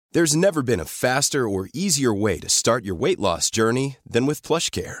There's never been a faster or easier way to start your weight loss journey than with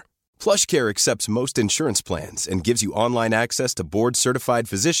PlushCare. PlushCare accepts most insurance plans and gives you online access to board-certified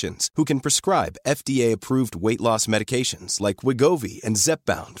physicians who can prescribe FDA-approved weight loss medications like Wegovy and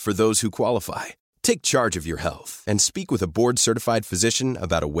Zepbound for those who qualify. Take charge of your health and speak with a board-certified physician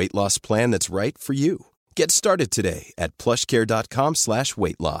about a weight loss plan that's right for you. Get started today at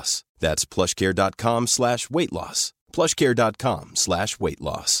plushcare.com/weight-loss. That's plushcare.com/weight-loss.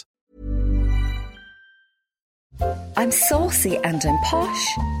 plushcare.com/weight-loss. I'm saucy and I'm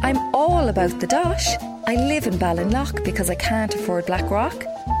posh. I'm all about the dosh. I live in Ballinlough because I can't afford Blackrock.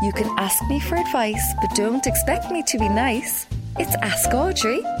 You can ask me for advice, but don't expect me to be nice. It's Ask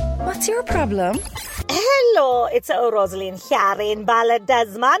Audrey. What's your problem? Hello, it's Rosealeen here in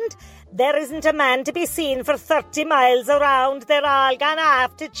Ballydesmond. There isn't a man to be seen for 30 miles around. They're all gone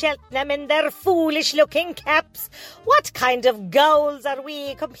off to Cheltenham in their foolish-looking caps. What kind of gowls are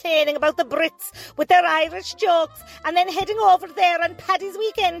we complaining about the Brits with their Irish jokes and then heading over there on Paddy's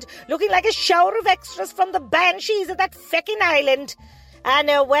weekend looking like a shower of extras from the banshees of that feckin' island?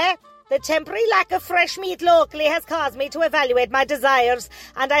 Anyway, the temporary lack of fresh meat locally has caused me to evaluate my desires,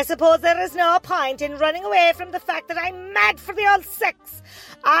 and I suppose there is no point in running away from the fact that I'm mad for the old sex.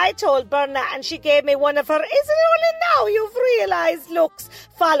 I told Berna and she gave me one of her "is it only now you've realised" looks,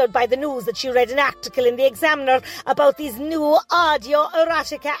 followed by the news that she read an article in the Examiner about these new audio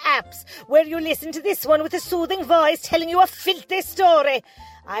erotica apps where you listen to this one with a soothing voice telling you a filthy story.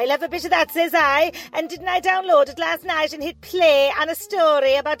 I'll have a bit of that, says I, and didn't I download it last night and hit play on a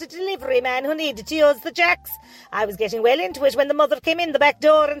story about a delivery man who needed to use the jacks? I was getting well into it when the mother came in the back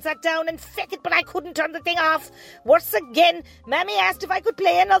door and sat down and feck it, but I couldn't turn the thing off. Worse again, Mammy asked if I could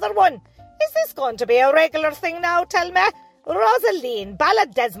play another one. Is this going to be a regular thing now, tell me? Rosealeen,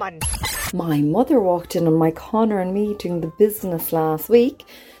 Ballydesmond. My mother walked in on my Connor and me doing the business last week.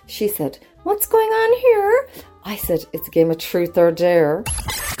 She said, "What's going on here?" I said, "It's a game of truth or dare."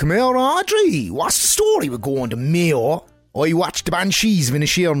 Come here, Audrey. What's the story with going to Mayo? I watched the Banshees of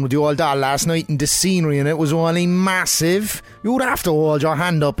Inisherin with the old doll last night, and the scenery in it was only massive. You'd have to hold your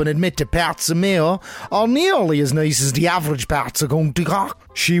hand up and admit that parts of Mayo are nearly as nice as the average parts of County Cork.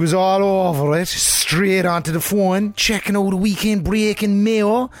 She was all over it, straight onto the phone, checking out a weekend break in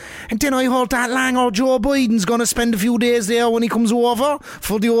Mayo. And then I heard that Langer Joe Biden's gonna spend a few days there when he comes over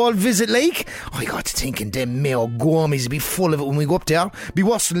for the old visit, like. I got to thinking them Mayo gourmets will be full of it when we go up there. Be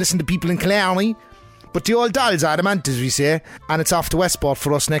worse than listening to people in Killarney. But the old doll's adamant, as we say, and it's off to Westport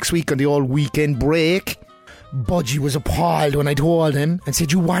for us next week on the old weekend break. Budgie was appalled when I told him and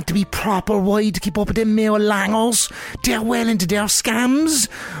said, "You want to be proper wide to keep up with them Mayo Langers? They're well into their scams."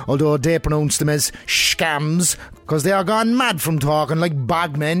 Although they pronounce them as scams, because they are gone mad from talking like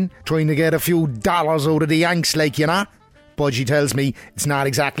bagmen, trying to get a few dollars out of the Yanks, like, you know. Budgie tells me it's not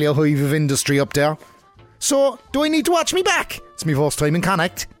exactly a hive of industry up there. So, do I need to watch me back? It's my first time in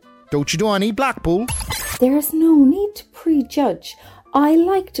Connacht. Don't you do any Blackpool? There's no need to prejudge. I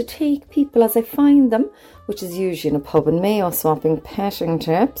like to take people as I find them, which is usually in a pub in Mayo swapping petting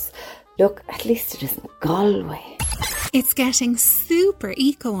tips. Look, at least it isn't Galway. It's getting super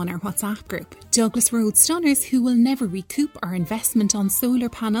eco on our WhatsApp group. Douglas Road Stunners who will never recoup our investment on solar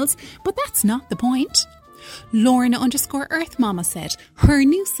panels, but that's not the point. Lorna_Earth Mama said her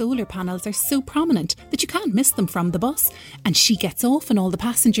new solar panels are so prominent that you can't miss them from the bus, and she gets off and all the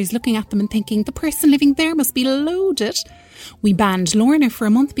passengers looking at them and thinking the person living there must be loaded. We banned Lorna for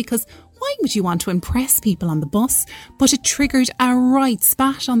a month because why would you want to impress people on the bus? But it triggered a right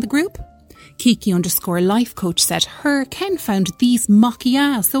spat on the group. Kiki_life coach said her Ken found these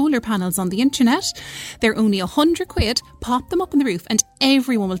Makia solar panels on the internet. They're only £100, pop them up on the roof and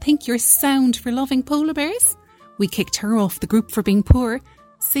everyone will think you're sound for loving polar bears. We kicked her off the group for being poor.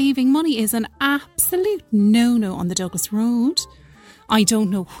 Saving money is an absolute no-no on the Douglas Road. I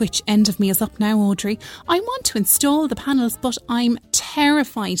don't know which end of me is up now, Audrey. I want to install the panels, but I'm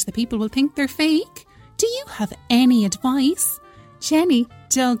terrified that people will think they're fake. Do you have any advice? Jenny,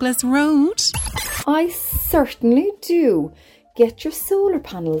 Douglas Road. I certainly do. Get your solar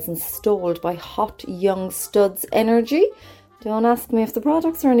panels installed by Hot Young Studs Energy. Don't ask me if the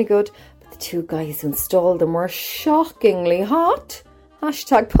products are any good, but the two guys who installed them were shockingly hot.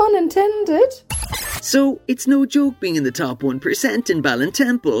 Hashtag pun intended. So, it's no joke being in the top 1% in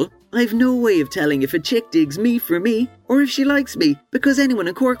Ballintemple. I've no way of telling if a chick digs me for me, or if she likes me, because anyone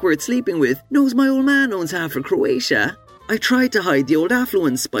in Cork worth sleeping with knows my old man owns half of Croatia. I tried to hide the old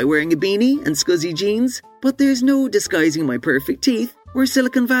affluence by wearing a beanie and scuzzy jeans, but there's no disguising my perfect teeth or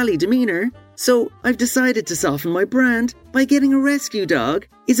Silicon Valley demeanour. So I've decided to soften my brand by getting a rescue dog.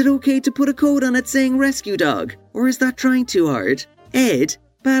 Is it okay to put a code on it saying rescue dog? Or is that trying too hard? Ed,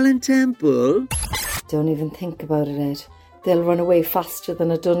 Ballintemple? Don't even think about it, Ed. They'll run away faster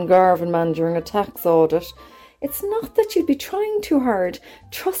than a Dungarvan man during a tax audit. It's not that you'd be trying too hard.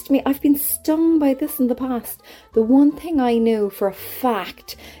 Trust me, I've been stung by this in the past. The one thing I know for a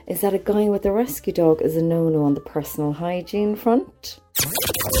fact is that a guy with a rescue dog is a no-no on the personal hygiene front.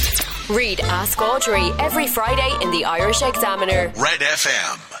 Read Ask Audrey every Friday in the Irish Examiner. Red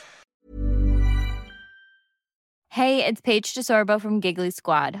FM. Hey, it's Paige DeSorbo from Giggly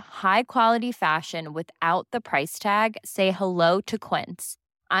Squad. High quality fashion without the price tag. Say hello to Quince.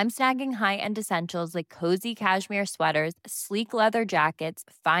 I'm snagging high-end essentials like cozy cashmere sweaters, sleek leather jackets,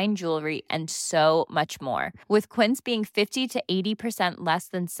 fine jewelry, and so much more. With Quince being 50 to 80% less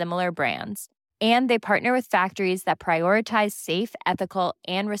than similar brands. And they partner with factories that prioritize safe, ethical,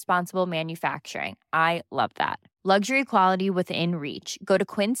 and responsible manufacturing. I love that. Luxury quality within reach. Go to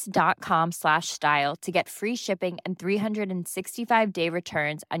quince.com/style to get free shipping and 365-day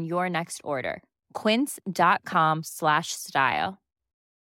returns on your next order. Quince.com/style.